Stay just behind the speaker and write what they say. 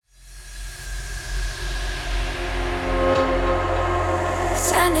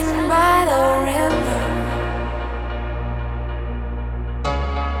Standing by the river,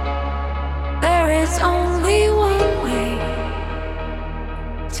 there is only one way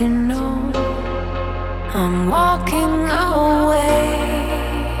to know. I'm walking away,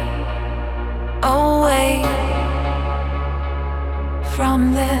 away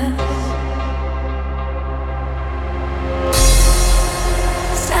from this.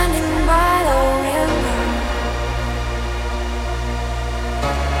 Standing by the river,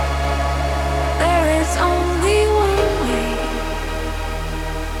 there is only one way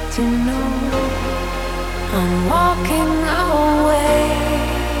to know. I'm walking away,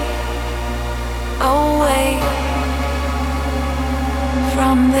 away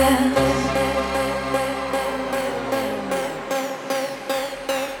from this.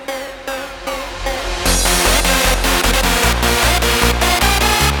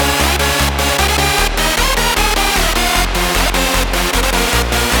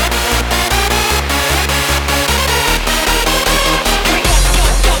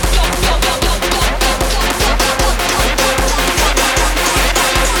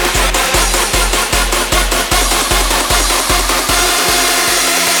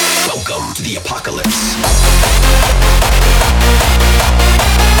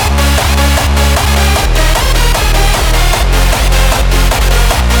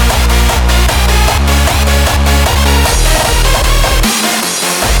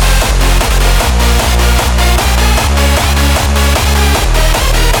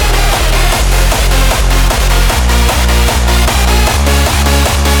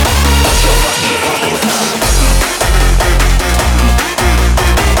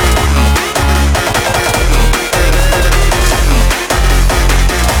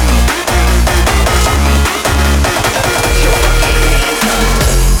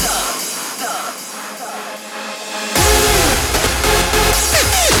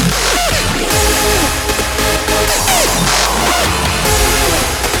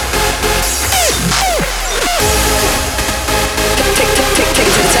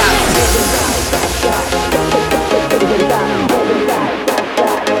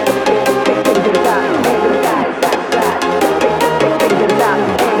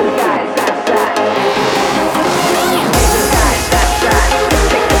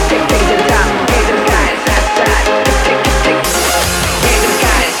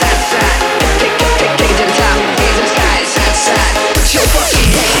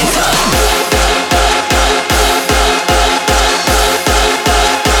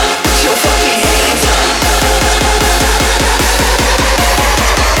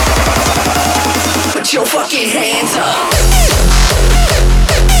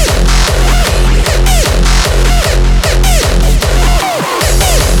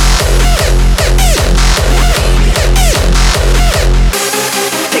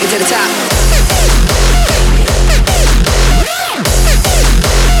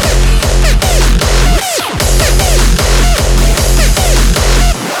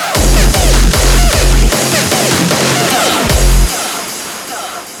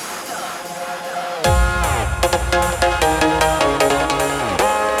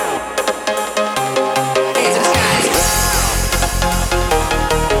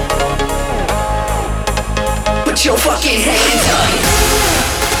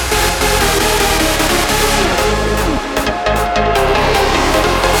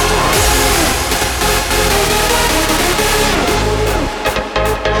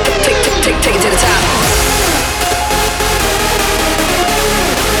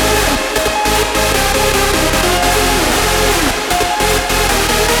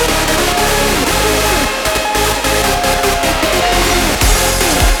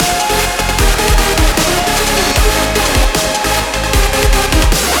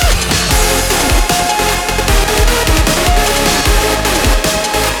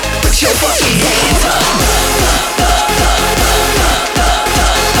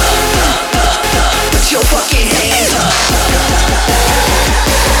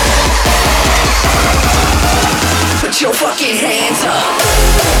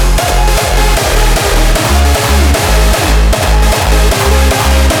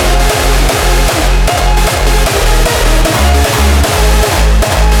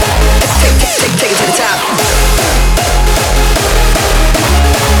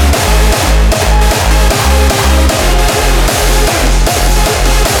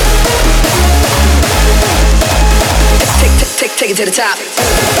 Take it to the top.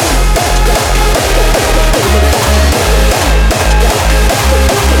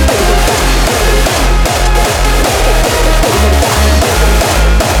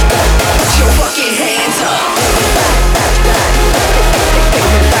 Put your fucking hands up.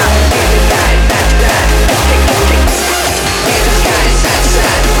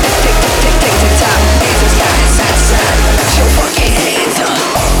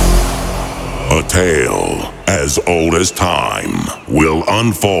 tale as old as time will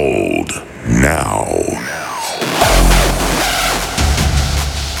unfold now.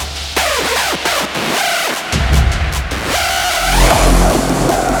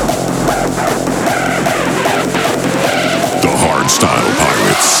 The Hardstyle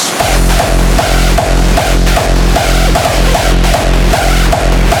Pirates.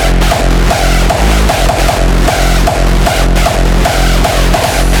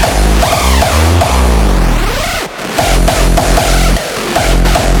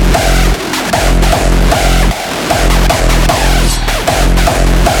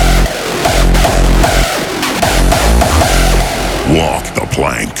 Walk the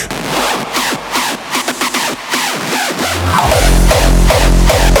plank.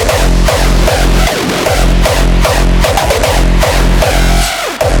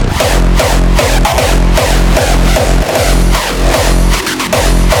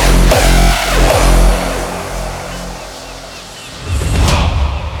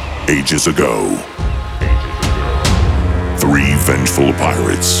 Ages ago, 3 vengeful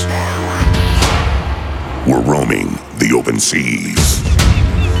pirates were roaming the open seas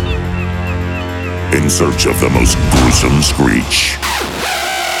in search of the most gruesome screech,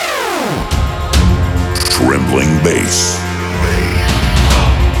 trembling bass,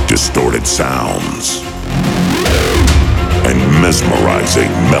 distorted sounds, and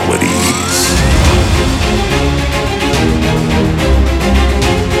mesmerizing melodies.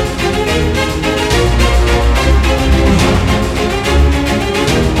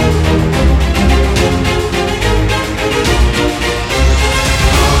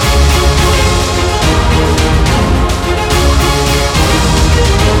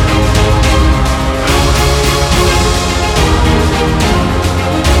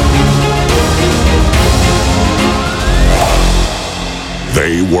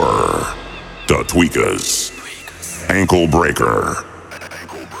 They were the Tweakers, Ankle Breaker,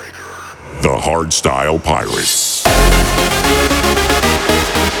 the Hardstyle Pirates.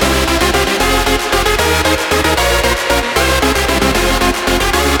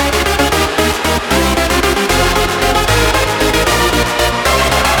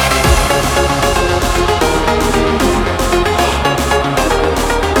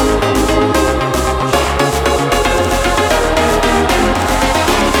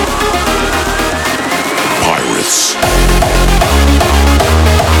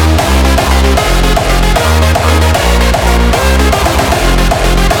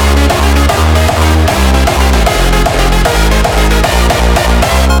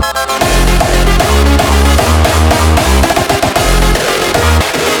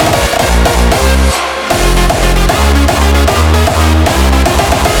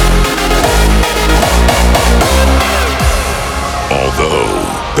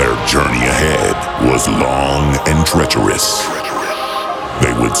 Journey ahead was long and treacherous.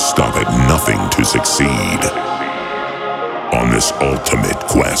 They would stop at nothing to succeed on this ultimate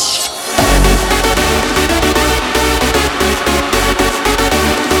quest.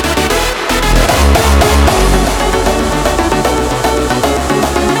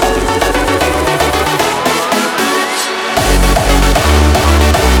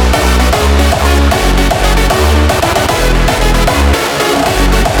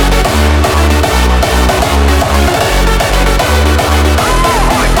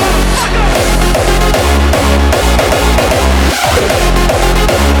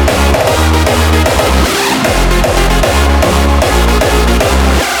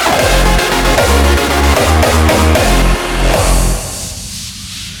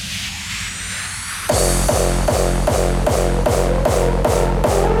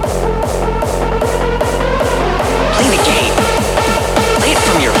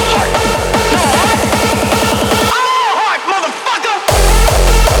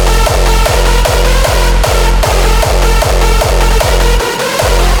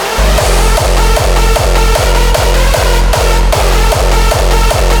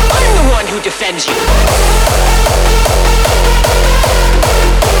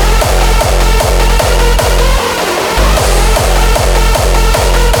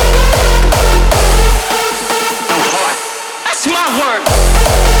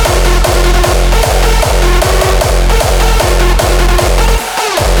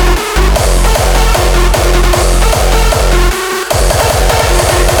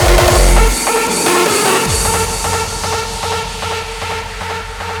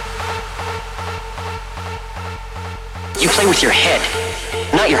 You play with your head,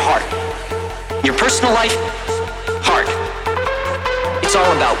 not your heart. Your personal life, heart. It's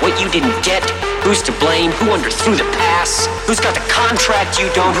all about what you didn't get, who's to blame, who underthrew the pass, who's got the contract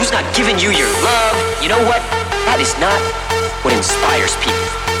you don't, who's not giving you your love. You know what? That is not what inspires people.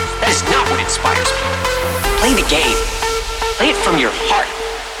 That is not what inspires people. Play the game. Play it from your heart.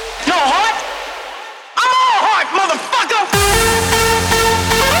 No heart? I'm all heart, motherfucker!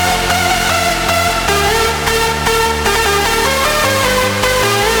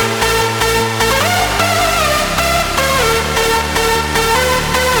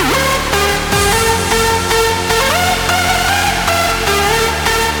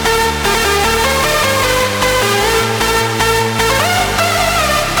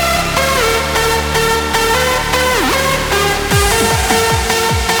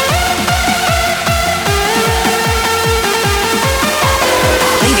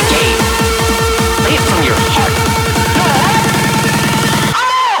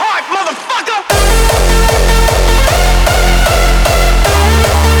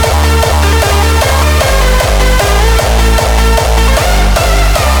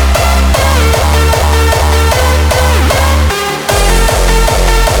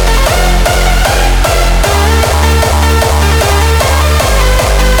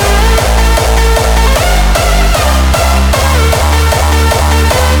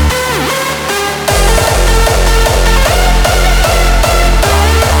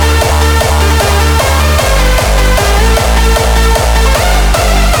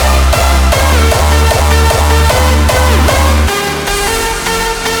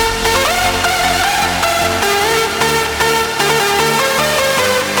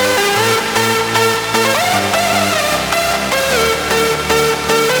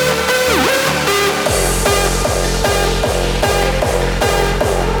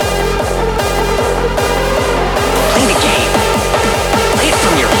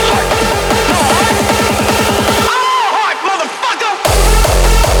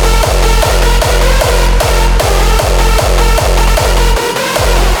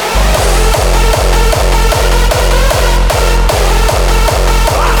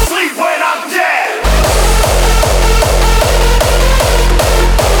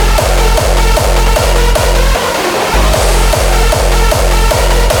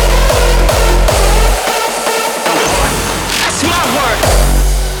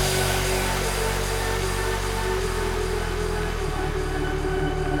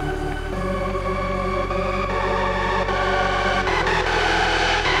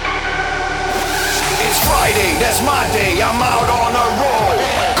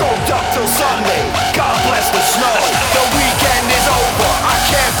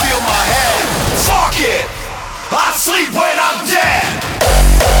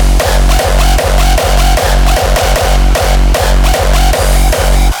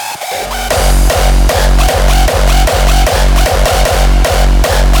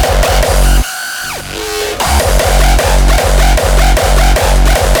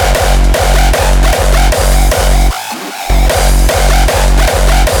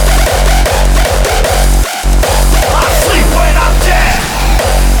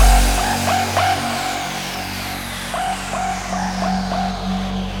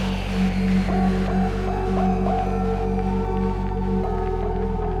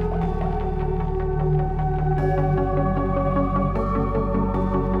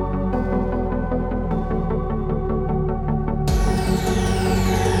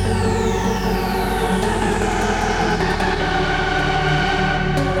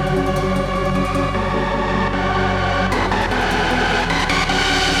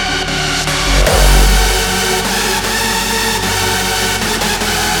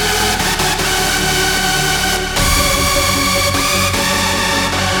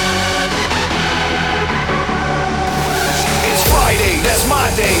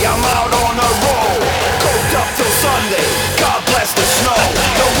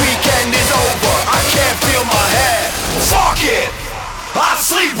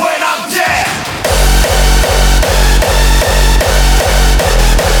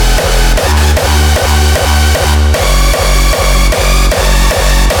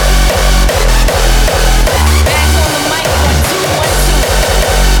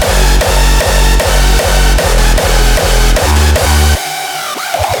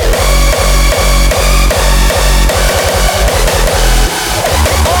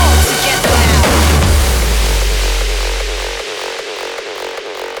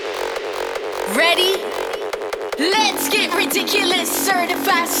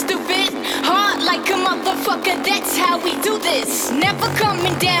 Never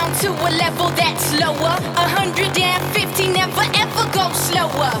coming down to a level that's lower. 150 never ever go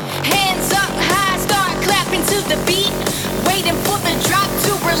slower. Hands up high, start clapping to the beat. Waiting for the drop.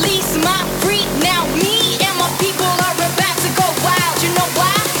 release my freak. Now me and my people are about to go wild. You know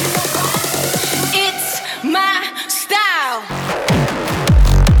why? It's my style.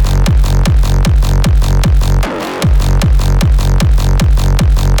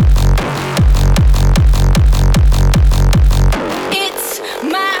 It's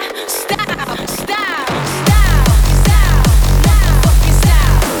my style, style, style, style, motherfucking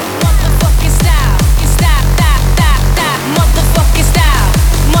style, motherfucking style, style, style, style, style, motherfucking style,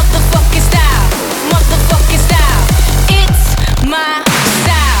 motherfucking style, motherfucking style. It's my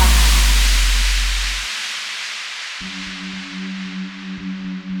style.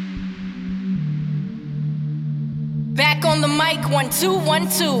 Back on the mic, 1 2 1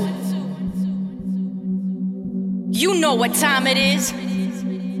 2. You know what time it is.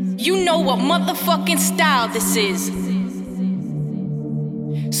 You know what motherfucking style this is.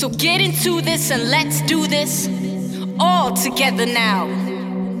 So get into this and let's do this all together now.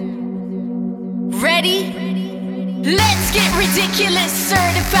 Ready? Let's get ridiculous,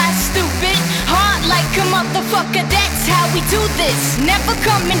 certified stupid. Hard like a motherfucker, that's how we do this. Never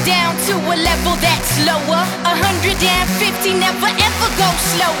coming down to a level that's lower. 150, never ever go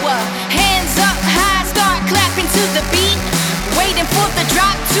slower. Hands up high, start clapping to the beat. Waiting for the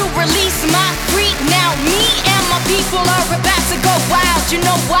drop to release my freak. Now me and my people are about to go wild. You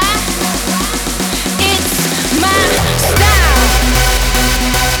know why? It's my style.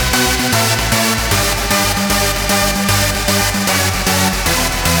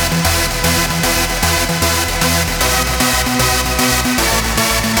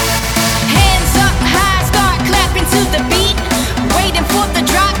 Hands up high, start clapping to the beat. Waiting for the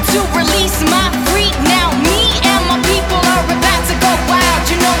drop to release my freak. Now me and my people are about to go wild.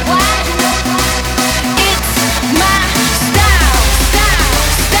 You know why? It's my style, style,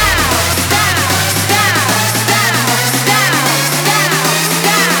 style, style, style, style, style, style,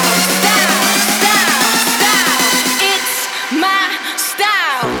 style, style, style, style. It's my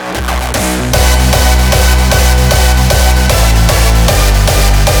style.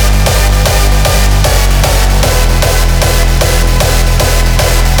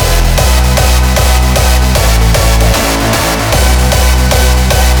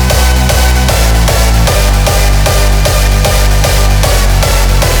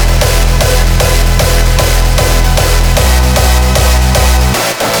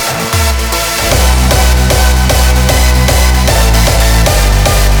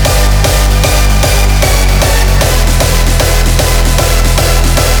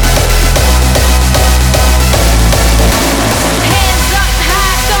 Hands up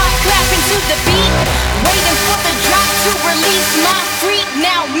high, start clapping to the beat. Waiting for the drop to release my freak.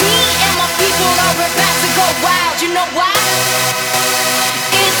 Now me and my people are about to go wild. You know why?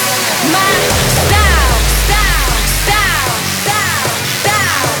 It's my style, style, style, style,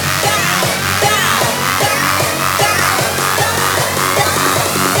 style, style, style, style,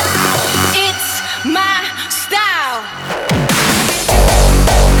 style. It's my style.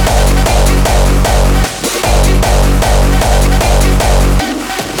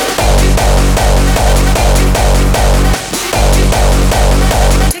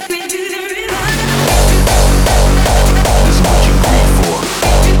 This is what you breed for.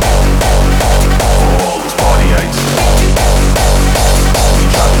 For all those partyites. We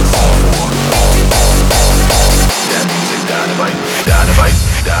dropping C4. That music dynamite, dynamite,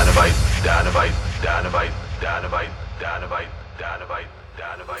 dynamite, dynamite, dynamite, dynamite, dynamite, dynamite, dynamite,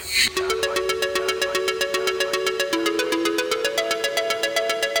 dynamite.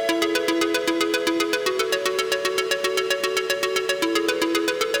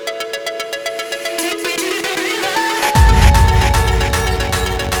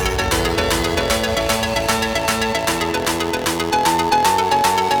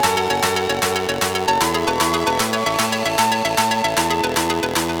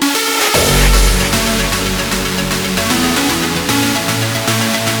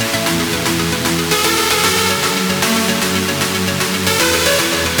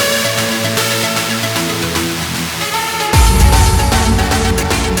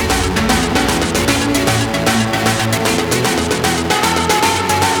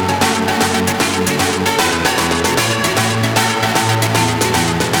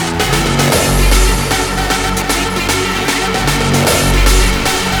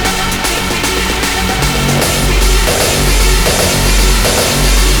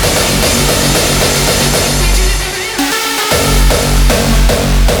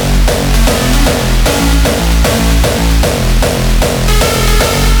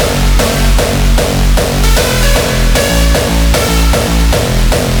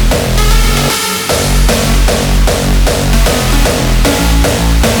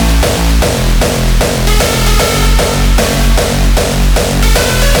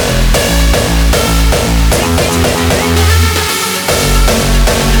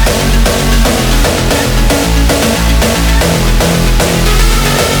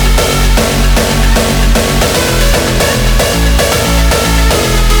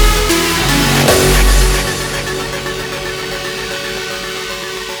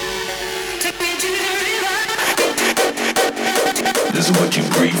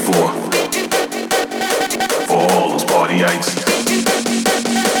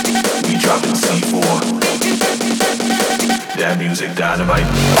 That music dynamite.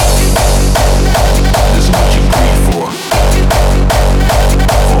 This is what you breathe for.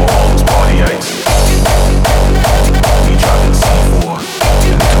 For all those partyites. We dropping C4.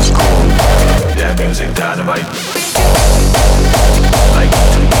 And it was cool. That music dynamite. Like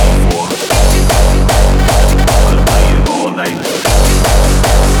E3, E4. Gonna play it all night.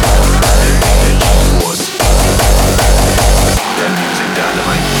 Everything that G-Force. That music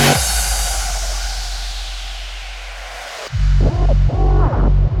dynamite.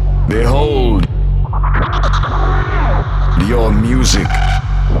 Behold your music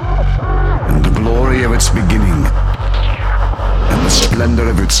and the glory of its beginning and the splendor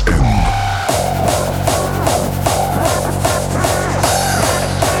of its end.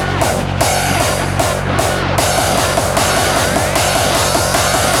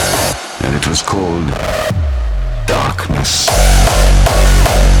 And it was called darkness.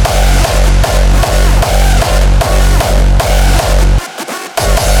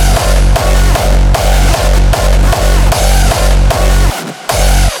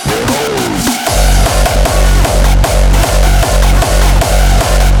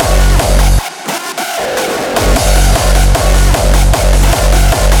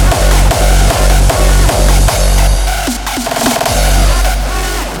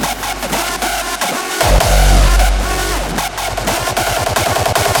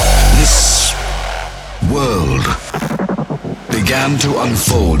 Began to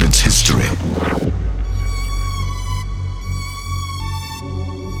unfold its history.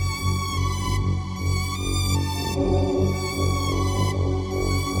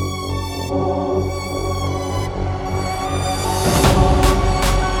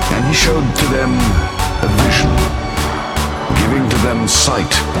 And he showed to them a vision, giving to them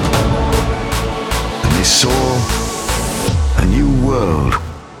sight. And they saw a new world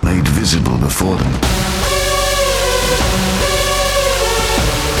made visible before them.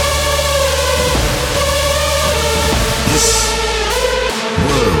 This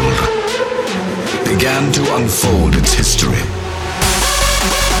world began to unfold its history.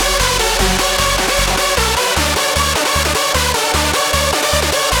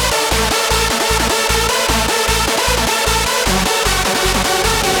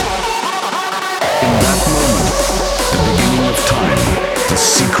 In that moment, the beginning of time, the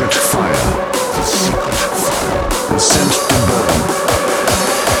secret fire was sent to burn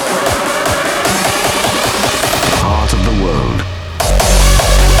the heart of the world.